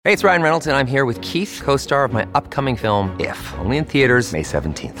Hey, it's Ryan Reynolds, and I'm here with Keith, co-star of my upcoming film, If, only in theaters May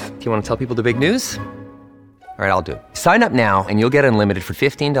 17th. Do you want to tell people the big news? All right, I'll do it. Sign up now and you'll get unlimited for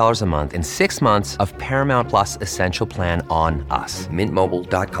 $15 a month and 6 months of Paramount Plus Essential Plan on us.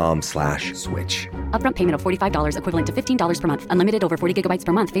 MintMobile.com/switch. Upfront payment of $45 equivalent to $15 per month. Unlimited over 40 gigabytes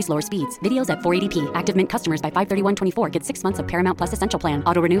per month. Face lower speeds. Videos at 480p. Active Mint customers by 531.24 get 6 months of Paramount Plus Essential Plan.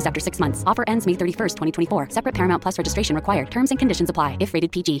 Auto renews after 6 months. Offer ends May 31st, 2024. Separate Paramount Plus registration required. Terms and conditions apply if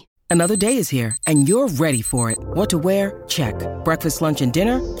rated PG. Another day is here, and you're ready for it. What to wear? Check. Breakfast, lunch, and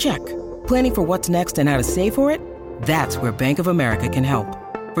dinner? Check. Planning for what's next and how to save for it? That's where Bank of America can help.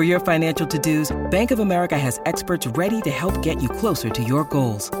 For your financial to-dos, Bank of America has experts ready to help get you closer to your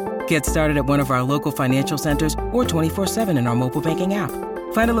goals. Get started at one of our local financial centers or 24/7 in our mobile banking app.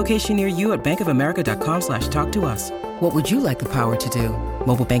 Find a location near you at bankofamerica.com/talktous. What would you like the power to do?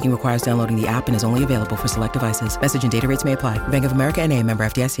 Mobile banking requires downloading the app and is only available for select devices. Message and data rates may apply. Bank of America NA, member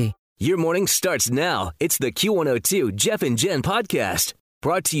FDIC. Your morning starts now. It's the Q102 Jeff and Jen podcast.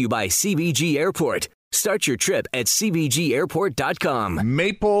 Brought to you by CBG Airport. Start your trip at CBGAirport.com.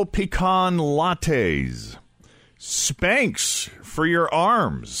 Maple pecan lattes. Spanx for your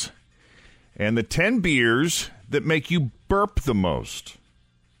arms. And the 10 beers that make you burp the most.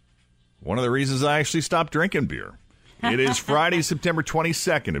 One of the reasons I actually stopped drinking beer. It is Friday, September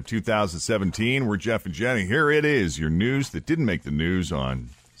 22nd of 2017. We're Jeff and Jenny. Here it is, your news that didn't make the news on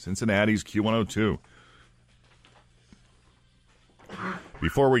Cincinnati's Q102.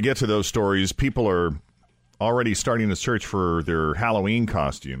 Before we get to those stories, people are already starting to search for their Halloween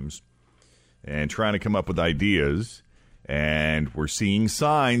costumes and trying to come up with ideas. And we're seeing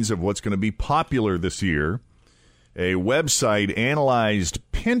signs of what's going to be popular this year. A website analyzed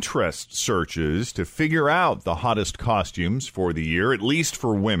Pinterest searches to figure out the hottest costumes for the year, at least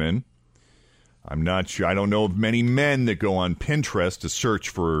for women. I'm not sure. I don't know of many men that go on Pinterest to search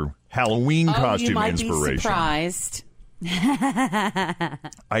for Halloween costume you might inspiration. Be surprised.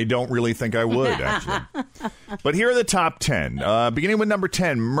 I don't really think I would, actually. But here are the top 10. Beginning with number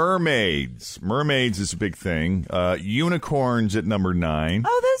 10, mermaids. Mermaids is a big thing. Unicorns at number 9.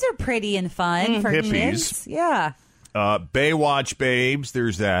 Oh, those are pretty and fun for Hippies. kids. Yeah. Baywatch babes,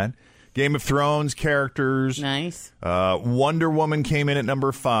 there's that. Game of Thrones characters. Nice. Wonder Woman came in at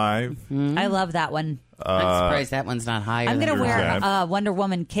number 5. I love that one. I'm surprised that one's not higher. I'm going to than wear that. a Wonder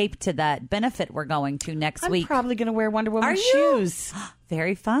Woman cape to that benefit we're going to next I'm week. probably going to wear Wonder Woman Are you? shoes.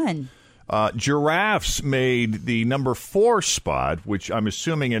 Very fun. Giraffes made the number 4 spot, which I'm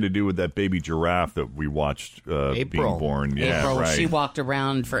assuming had to do with that baby giraffe that we watched being born. Yeah, April, right. she walked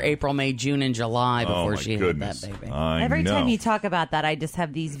around for April, May, June, and July before she goodness. had that baby. Every know. time you talk about that, I just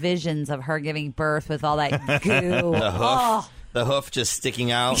have these visions of her giving birth with all that goo. The hoof just sticking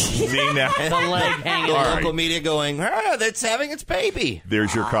out. See now? The leg hanging The out. local media going, that's having its baby.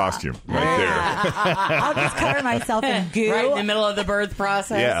 There's your costume right there. I'll just cover myself in goo. Right in the middle of the birth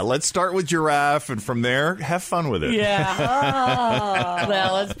process. Yeah, let's start with giraffe, and from there, have fun with it. Yeah.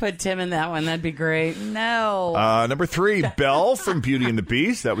 Well, let's put Tim in that one. That'd be great. No. Number 3, Belle from Beauty and the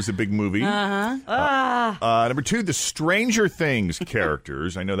Beast. That was a big movie. Number 2, the Stranger Things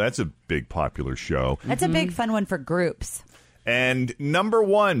characters. I know that's a big popular show. That's a big fun one for groups. And number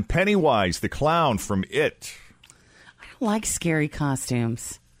 1, Pennywise, the clown from It. I don't like scary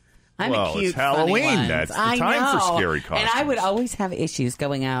costumes. I'm Well, a cute, it's Halloween. funny one. That's the I time for know. scary costumes. And I would always have issues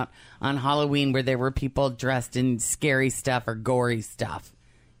going out on Halloween where there were people dressed in scary stuff or gory stuff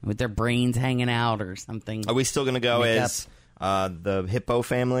with their brains hanging out or something. Are we still going to go Makeup. as the hippo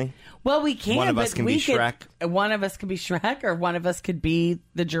family? Well, we can. One of but us can we be could- Shrek. One of us could be Shrek, or one of us could be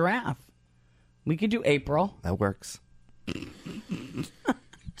the giraffe. We could do April. That works.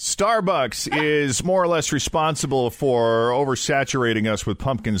 Starbucks is more or less responsible for oversaturating us with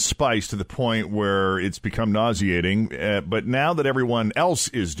pumpkin spice to the point where it's become nauseating. But now that everyone else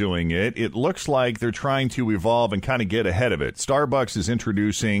is doing it, it looks like they're trying to evolve and kind of get ahead of it. Starbucks is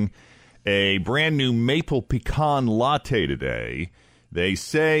introducing a brand new maple pecan latte today. They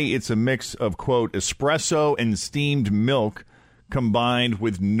say it's a mix of, quote, espresso and steamed milk combined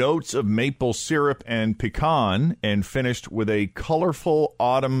with notes of maple syrup and pecan and finished with a colorful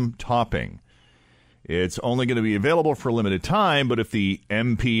autumn topping. It's only going to be available for a limited time, but if the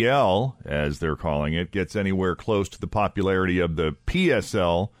MPL, as they're calling it, gets anywhere close to the popularity of the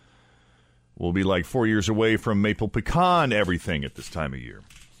PSL, we'll be like 4 years away from maple pecan everything at this time of year.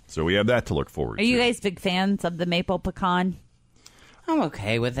 So we have that to look forward to. Are you guys big fans of the maple pecan? I'm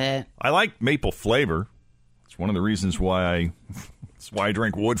okay with it. I like maple flavor. It's one of the reasons why I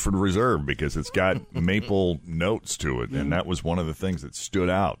drink Woodford Reserve, because it's got maple notes to it, and that was one of the things that stood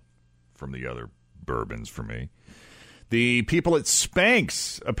out from the other bourbons for me. The people at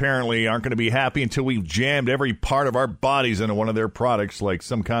Spanx apparently aren't going to be happy until we've jammed every part of our bodies into one of their products like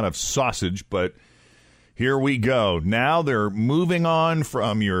some kind of sausage, but here we go. Now they're moving on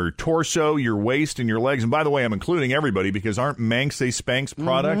from your torso, your waist, and your legs. And by the way, I'm including everybody because aren't Manx a Spanx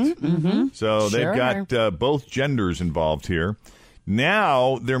product? So they've got both genders involved here.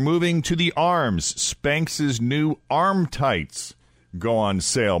 Now they're moving to the arms. Spanx's new arm tights go on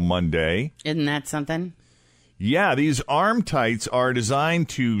sale Monday. Isn't that something? Yeah, these arm tights are designed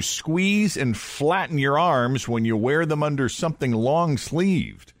to squeeze and flatten your arms when you wear them under something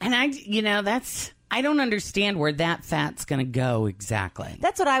long-sleeved. And I don't understand where that fat's going to go exactly.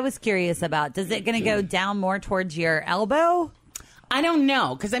 That's what I was curious about. Is it going to go down more towards your elbow? I don't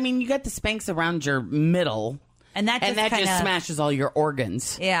know. Because, you got the Spanx around your middle. And that just smashes all your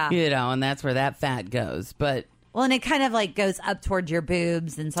organs. Yeah. And that's where that fat goes. But... Well, and it kind of like goes up towards your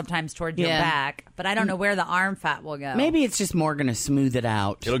boobs and sometimes towards your back. But I don't know where the arm fat will go. Maybe it's just more going to smooth it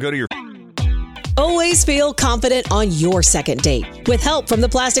out. It'll go to your... Always feel confident on your second date. With help from the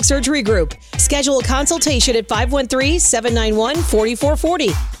Plastic Surgery Group. Schedule a consultation at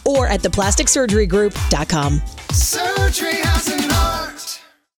 513-791-4440 or at theplasticsurgerygroup.com. Surgery has an art.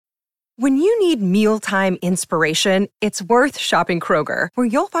 When you need mealtime inspiration, it's worth shopping Kroger, where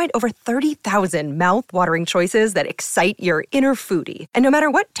you'll find over 30,000 mouth-watering choices that excite your inner foodie. And no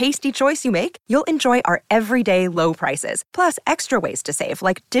matter what tasty choice you make, you'll enjoy our everyday low prices, plus extra ways to save,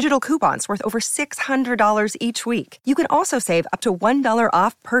 like digital coupons worth over $600 each week. You can also save up to $1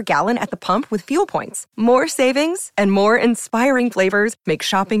 off per gallon at the pump with fuel points. More savings and more inspiring flavors make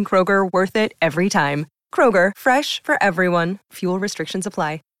shopping Kroger worth it every time. Kroger, fresh for everyone. Fuel restrictions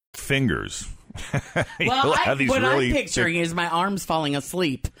apply. Fingers. Well, what I'm picturing is my arms falling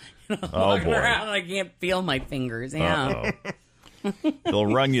asleep. Walking around, I can't feel my fingers. Yeah. They'll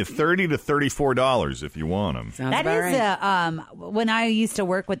run you $30 to $34 if you want them. That is when I used to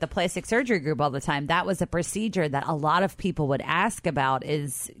work with the Plastic Surgery Group all the time, that was a procedure that a lot of people would ask about,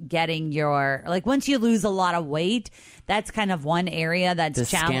 is getting your, like, once you lose a lot of weight, that's kind of one area that's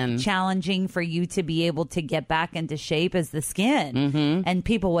challenging for you to be able to get back into shape, is the skin. Mm-hmm. And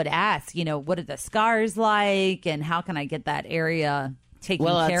people would ask, what are the scars like and how can I get that area taken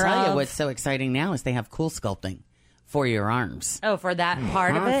care of? Well, I'll tell you what's so exciting now is they have Cool Sculpting for your arms. Oh, for that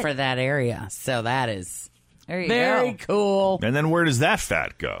part of it? For that area. So that is very cool. And then where does that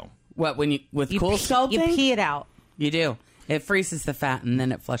fat go? What, Cool Sculpting? You pee it out. You do. It freezes the fat and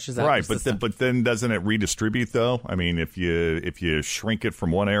then it flushes out. Right, but then doesn't it redistribute though? I mean, if you shrink it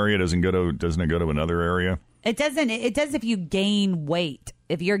from one area, doesn't it go to another area? It doesn't. It does if you gain weight.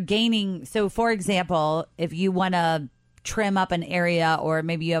 If you're gaining, so for example, if you want to trim up an area or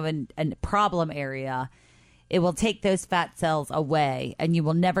maybe you have a problem area, it will take those fat cells away and you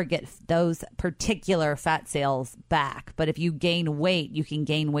will never get those particular fat cells back. But if you gain weight, you can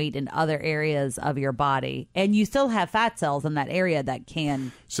gain weight in other areas of your body. And you still have fat cells in that area that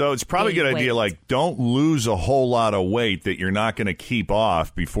can. So it's probably a good idea, like, don't lose a whole lot of weight that you're not going to keep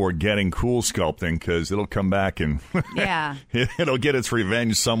off before getting Cool Sculpting, because it'll come back and it'll get its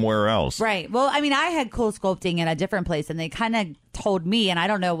revenge somewhere else. Right. Well, I mean, I had Cool Sculpting in a different place and they kind of told me, and I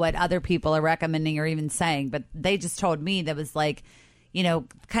don't know what other people are recommending or even saying, but they just told me that was like,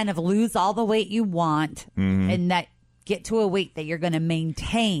 kind of lose all the weight you want and that get to a weight that you're going to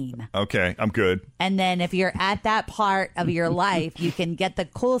maintain. Okay, I'm good. And then if you're at that part of your life, you can get the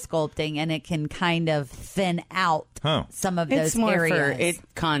Cool Sculpting and it can kind of thin out some of those it's more areas. for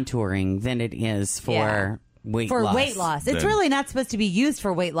contouring than it is for weight loss. It's really not supposed to be used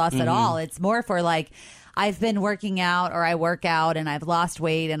for weight loss at all. It's more for like, I've been working out or I work out and I've lost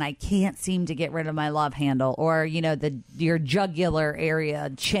weight and I can't seem to get rid of my love handle, or your jugular area,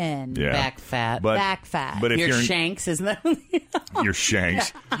 chin, back fat. But if your shanks, isn't that? Your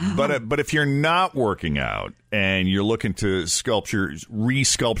shanks. But if you're not working out and you're looking to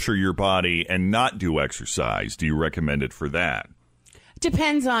resculpture your body and not do exercise, do you recommend it for that?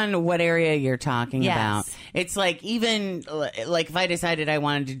 Depends on what area you're talking Yes. about. It's like, even like if I decided I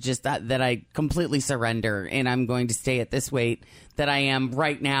wanted to just that I completely surrender and I'm going to stay at this weight that I am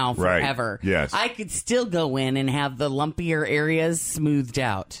right now forever. Right. Yes. I could still go in and have the lumpier areas smoothed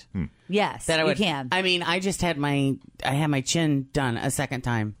out. Yes, you can. I mean, I just had my chin done a second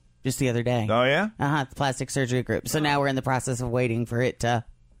time just the other day. Oh yeah? The Plastic Surgery Group. So now we're in the process of waiting for it to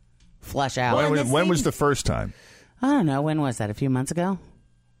flush out. When was the first time? I don't know. When was that? A few months ago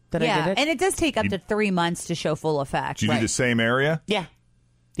that I did it? And it does take up to 3 months to show full effect. Did you do the same area? Yeah.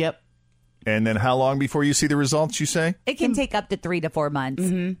 Yep. And then how long before you see the results, you say? It can take up to 3 to 4 months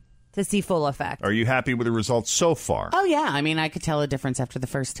to see full effect. Are you happy with the results so far? Oh, yeah. I mean, I could tell a difference after the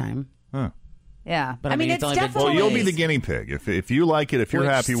first time. Huh. Yeah. But I mean it's only definitely... Well, you'll be the guinea pig. If you like it, if you're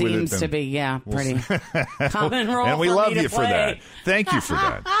happy with it, seems to be, pretty common role. And we for love me to you for play. that. Thank you for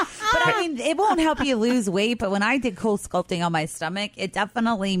that. But I mean, it won't help you lose weight. But when I did cool sculpting on my stomach, it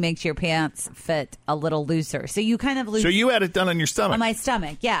definitely makes your pants fit a little looser. So you kind of lose. So you had it done on your stomach? On my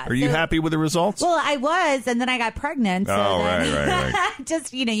stomach, yeah. Are you happy with the results? Well, I was, and then I got pregnant. So right.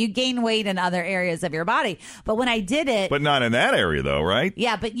 Just, you gain weight in other areas of your body. But when I did it. But not in that area, though, right?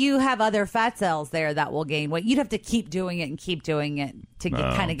 Yeah, but you have other fat cells there that will gain weight. You'd have to keep doing it to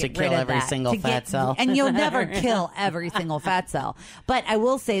kind of get rid of every that. single fat cell. And you'll never kill every single fat cell. But I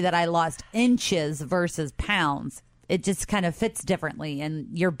will say that I lost inches versus pounds. It just kind of fits differently,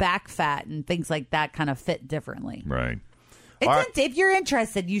 and your back fat and things like that kind of fit differently. Right. If you're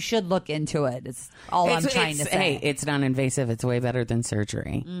interested, you should look into it. It's all I'm trying to say. Hey, it's non-invasive. It's way better than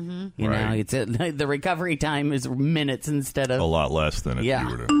surgery. Mm-hmm. You know, the recovery time is minutes instead of a lot less than if you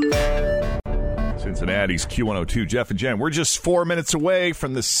were to. Cincinnati's Q102, Jeff and Jen. We're just 4 minutes away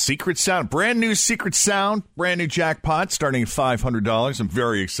from the secret sound. Brand new secret sound. Brand new jackpot starting at $500. I'm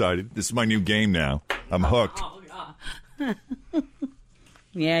very excited. This is my new game now. I'm hooked.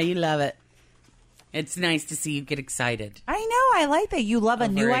 Yeah, you love it. It's nice to see you get excited. I know. I like that. You love a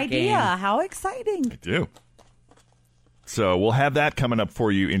new idea. Game. How exciting. I do. So we'll have that coming up for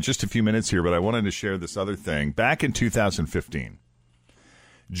you in just a few minutes here, but I wanted to share this other thing. Back in 2015,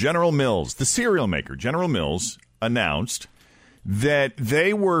 General Mills, the cereal maker, General Mills, announced that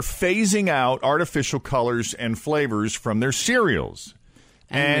they were phasing out artificial colors and flavors from their cereals.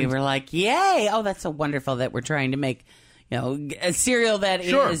 And we were like, yay! Oh, that's so wonderful that we're trying to make a cereal that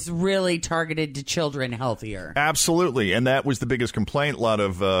is really targeted to children healthier. Absolutely. And that was the biggest complaint. A lot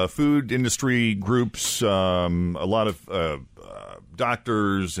of food industry groups, a lot of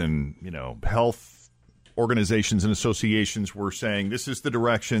doctors and, health organizations and associations were saying this is the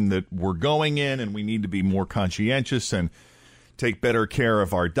direction that we're going in, and we need to be more conscientious and take better care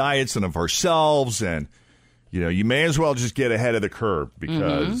of our diets and of ourselves. And, you may as well just get ahead of the curve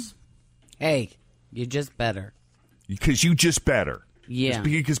because... Hey, you just better. Because you just better. Yeah.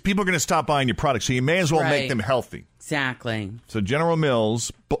 Because people are going to stop buying your products, so you may as well make them healthy. Exactly. So General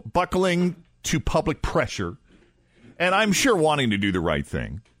Mills, buckling to public pressure, and I'm sure wanting to do the right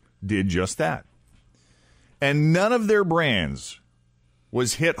thing, did just that. And none of their brands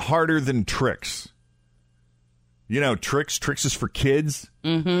was hit harder than Trix. Trix is for kids.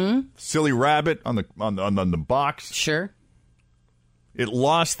 Mm-hmm. Silly Rabbit on the box. Sure. It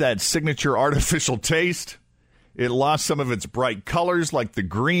lost that signature artificial taste. It lost some of its bright colors like the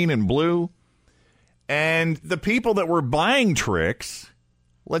green and blue. And the people that were buying Trix,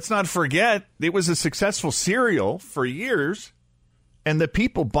 let's not forget, it was a successful cereal for years. And the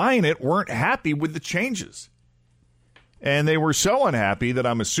people buying it weren't happy with the changes. And they were so unhappy that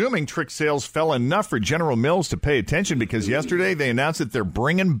I'm assuming Trix sales fell enough for General Mills to pay attention, because yesterday they announced that they're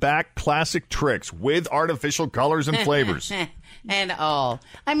bringing back classic Trix with artificial colors and flavors. And all.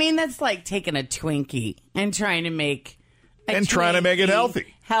 I mean, that's like taking a Twinkie and trying to make it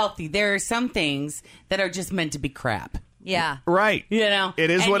healthy. Healthy. There are some things that are just meant to be crap. Yeah. Right.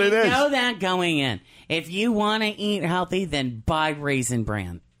 It is what it is. You know that going in. If you want to eat healthy, then buy Raisin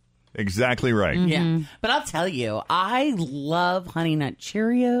Bran. Exactly right. Mm-hmm. Yeah. But I'll tell you, I love Honey Nut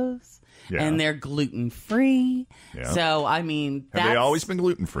Cheerios. Yeah. And they're gluten-free. Yeah. So, I mean... Have they always been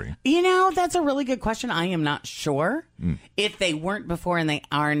gluten-free? That's a really good question. I am not sure. If they weren't before and they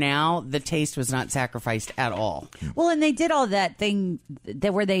are now, the taste was not sacrificed at all. Well, and they did all that thing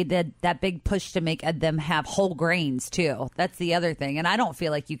where they did that big push to make them have whole grains, too. That's the other thing. And I don't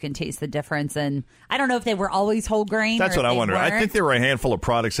feel like you can taste the difference. And I don't know if they were always whole grain. That's what I wonder. I think there were a handful of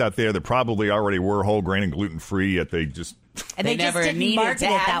products out there that probably already were whole grain and gluten-free, yet they just... And they just didn't market it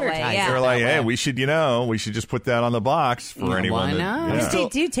that way. Yeah. They're like, hey, we should just put that on the box for anyone. Why not? They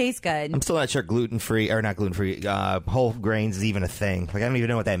do taste good. I'm still not sure gluten-free, or not gluten-free, whole grains is even a thing. Like, I don't even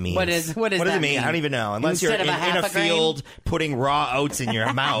know what that means. What does that does it mean? I don't even know. Unless Instead you're in a field grain? putting raw oats in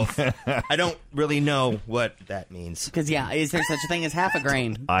your mouth. I don't really know what that means. Because, is there such a thing as half a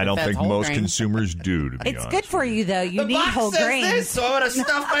grain? I don't think most consumers do, to be honest. It's good for you, though. You need whole grains. This, so I'm going to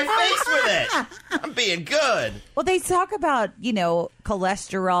stuff my face with it. I'm being good. Well, they talk about,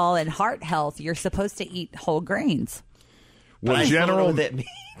 cholesterol and heart health. You're supposed to eat whole grains. Well, I don't know what that means.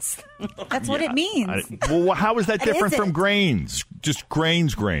 That's what it means. Well, how is that different from grains? Just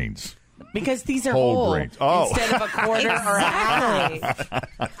grains. Because these are whole grains. Oh. Instead of a quarter or a half.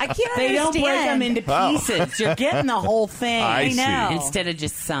 I can't They don't break them understand. into pieces. You're getting the whole thing. I know. see. Instead of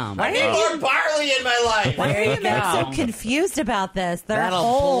just some. I need more barley in my life. Why are There you you men so go. confused about this? They're That'll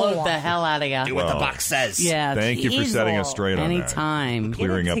whole. blow the hell out of you. Do what the box says. Yeah. Thank you for setting us straight on that. Anytime.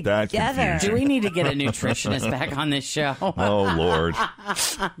 Clearing up that together. confusion. Do we need to get a nutritionist back on this show? Oh, Lord.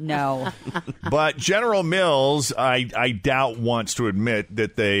 No. But General Mills, I doubt, wants to admit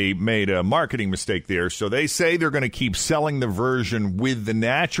that they made a marketing mistake there. So they say they're going to keep selling the version with the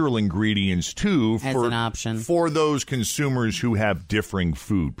natural ingredients, too, As an option. for those consumers who have differing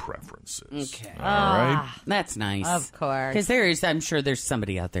food preferences. Okay. All right. That's nice. Of course. Because I'm sure there's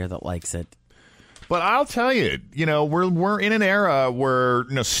somebody out there that likes it. But I'll tell you, we're in an era where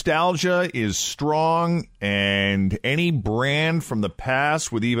nostalgia is strong, and any brand from the past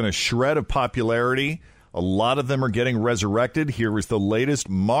with even a shred of popularity, a lot of them are getting resurrected. Here is the latest.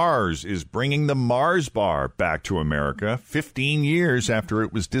 Mars is bringing the Mars bar back to America 15 years after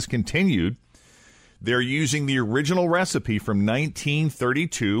it was discontinued. They're using the original recipe from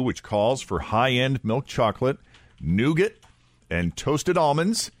 1932, which calls for high-end milk chocolate, nougat, and toasted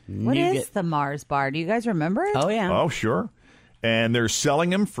almonds. What is the Mars bar? Do you guys remember it? Oh, yeah. Oh, sure. And they're selling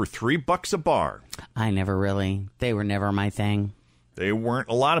them for $3 a bar. They were never my thing. They weren't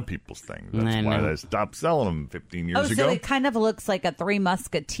a lot of people's thing. That's why they stopped selling them 15 years ago. So it kind of looks like a Three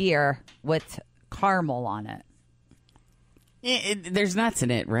Musketeer with caramel on it. There's nuts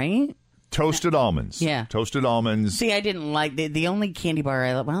in it, right? Toasted almonds. Yeah. Toasted almonds. See, I didn't like the only candy bar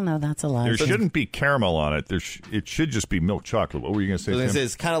I well, no, that's a lie. There shouldn't be caramel on it. It should just be milk chocolate. What were you going to say, Tim?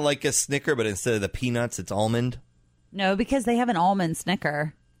 It's kind of like a Snicker, but instead of the peanuts, it's almond. No, because they have an almond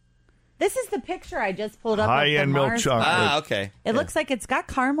Snicker. This is the picture I just pulled up. High-end milk chocolate. Ah, okay. It looks like it's got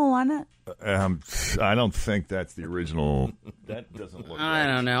caramel on it. I don't think that's the original. That doesn't look I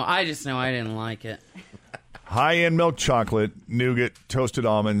right. don't know. I just know I didn't like it. High-end milk chocolate, nougat, toasted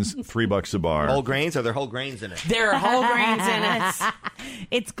almonds, $3 a bar. Whole grains? Are there whole grains in it? There are whole grains in it.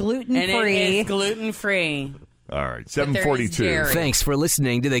 It's gluten And free. it is gluten free. All right, But there is 742. dairy. Thanks for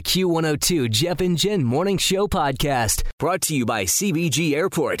listening to the Q102 Jeff and Jen Morning Show podcast. Brought to you by CBG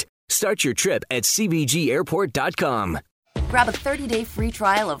Airport. Start your trip at CBGAirport.com. Grab a 30-day free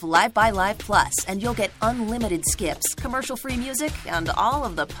trial of Live by Live Plus, and you'll get unlimited skips, commercial-free music, and all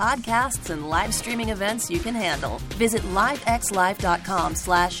of the podcasts and live streaming events you can handle. Visit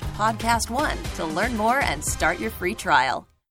livexlive.com/podcast1 to learn more and start your free trial.